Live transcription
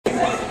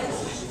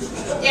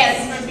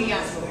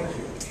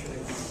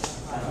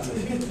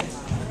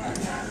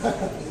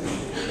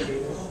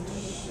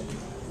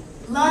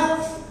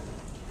Love,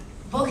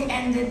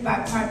 bookended by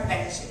park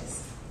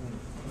benches.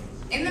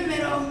 In the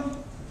middle,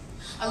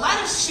 a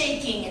lot of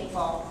shaking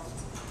involved.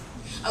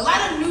 A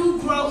lot of new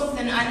growth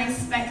and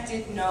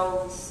unexpected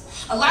no's.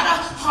 A lot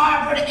of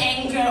harbored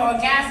anger,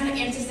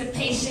 orgasmic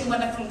anticipation,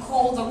 whether from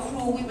cold or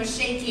cruel, we were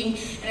shaking,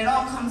 and it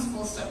all comes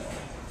full circle.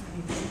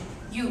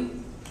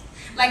 You,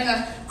 like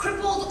a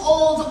crippled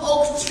old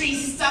oak tree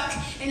stuck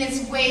in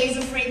its ways,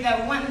 afraid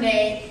that one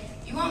day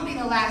you won't be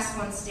the last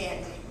one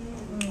standing.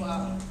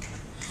 Well,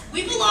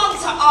 we belong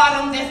to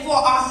autumn, therefore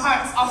our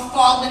hearts are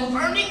fallen,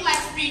 burning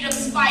like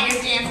freedom's fire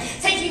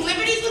dance, taking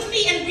liberties with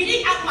me and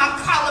reading out my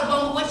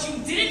collarbone. But what you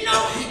didn't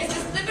know is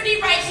this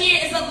liberty right here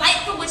is a light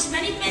for which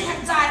many men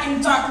have died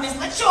in darkness.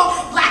 Let your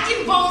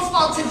blackened bones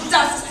fall to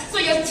dust so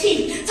your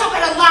teeth tell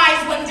better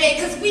lies one day,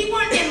 because we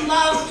weren't in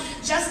love,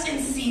 just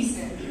in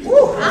season.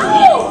 You're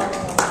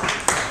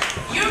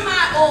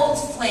my old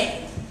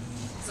flame.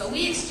 So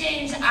we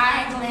exchange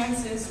eye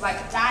glances like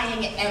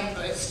dying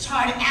embers,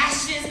 charred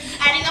ashes,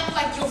 adding up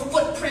like your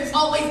footprints,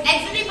 always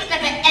exiting but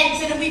never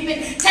entered. And we've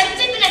been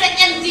tempted but never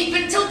emptied,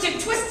 been tilted,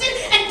 twisted,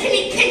 and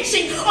penny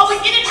pinching, always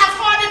in it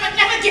half-hearted but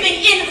never giving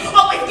in,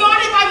 always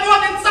guarded by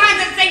more than signs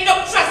that say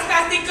no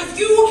trespassing, because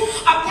you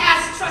are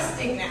past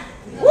trusting now.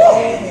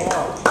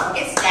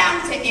 It's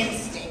down to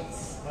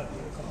instincts.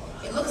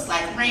 It looks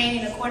like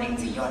rain according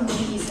to your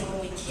needs, and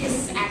when we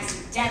kiss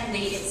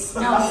accidentally, it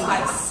smells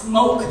like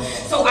smoke.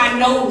 So I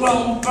know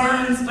Rome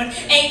burns, but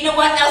ain't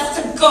nowhere else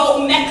to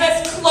go.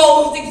 Mecca's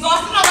closed,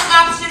 exhausting all the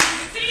options,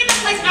 sitting in the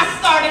place I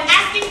started,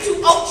 asking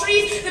two oak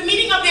trees the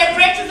meaning of their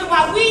branches, and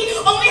while we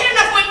only had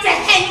enough weight to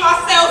hang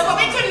ourselves, but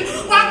they couldn't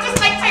rock us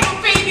like title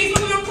babies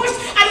when we were pushed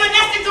out of a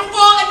nest and to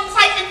fall and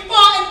fight and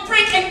fall and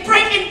break and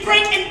break and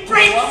break and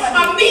break.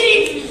 Our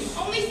meetings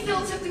only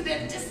filtered through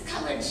their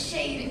discolored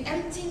shade,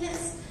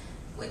 emptiness,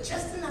 with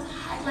just enough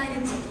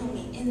highlighted to pull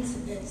me into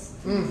this.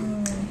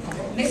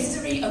 The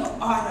mystery of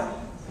autumn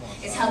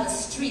is how the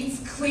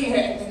streets clear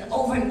and then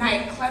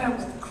overnight clutter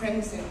with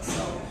crimson.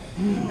 So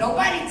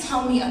nobody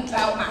tell me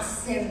about my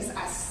sins.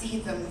 I see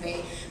them.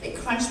 They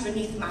crunch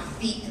beneath my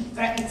feet and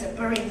threaten to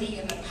bury me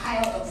in the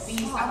pile of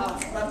these. I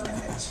was loved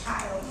as a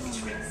child with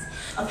tricks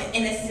of the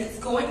innocence,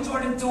 going door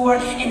to door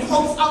in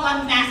hopes I'll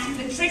unmask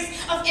the tricks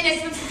of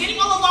innocence, forgetting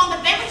all along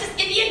that they were just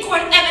Indian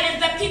court evidence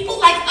that people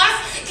like us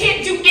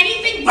can't do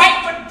anything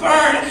right but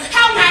burn.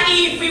 How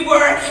naive we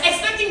were,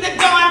 expecting the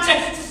dawn to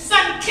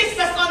sun kiss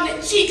us on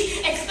the cheek,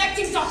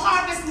 expecting to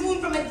harvest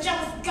moon from a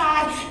jealous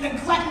god in a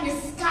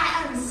gluttonous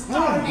sky. I'm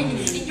starving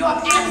in your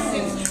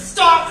absence,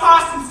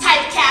 star-crossed and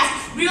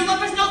typecast. Real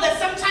lovers know that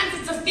sometimes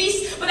it's a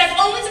feast, but that's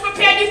only to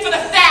prepare you for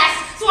the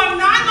fast. So I'm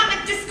gnawing on the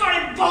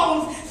discarded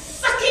bones,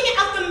 sucking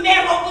out the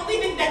marrow,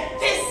 believing that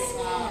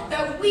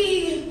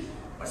we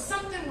were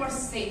something worth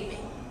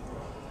saving.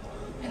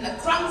 And the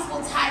crumbs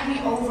will tide me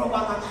over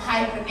while I'm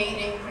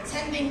hibernating,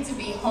 pretending to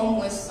be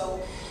homeless,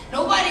 so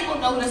nobody will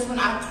notice when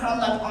I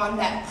curl up on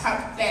that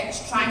park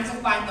bench, trying to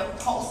find the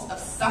pulse of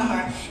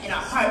summer in a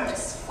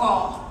heartless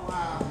fall.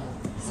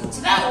 So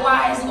to that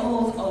wise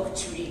old oak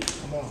tree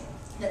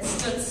that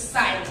stood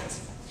silent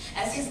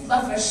as his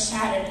lover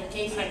shattered and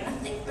gave her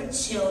nothing but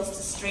chills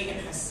to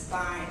straighten her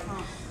spine,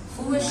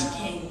 foolish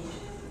king,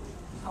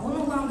 I will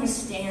no longer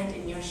stand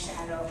in your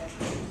shadow,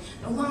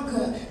 no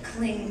longer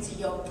cling to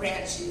your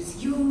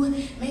branches. You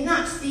may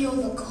not feel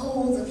the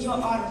cold of your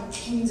autumn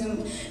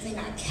kingdom, may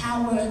not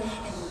cower in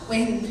the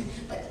wind,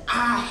 but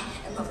I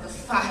am of the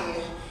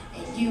fire,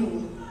 and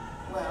you,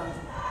 well,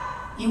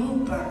 you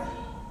will burn.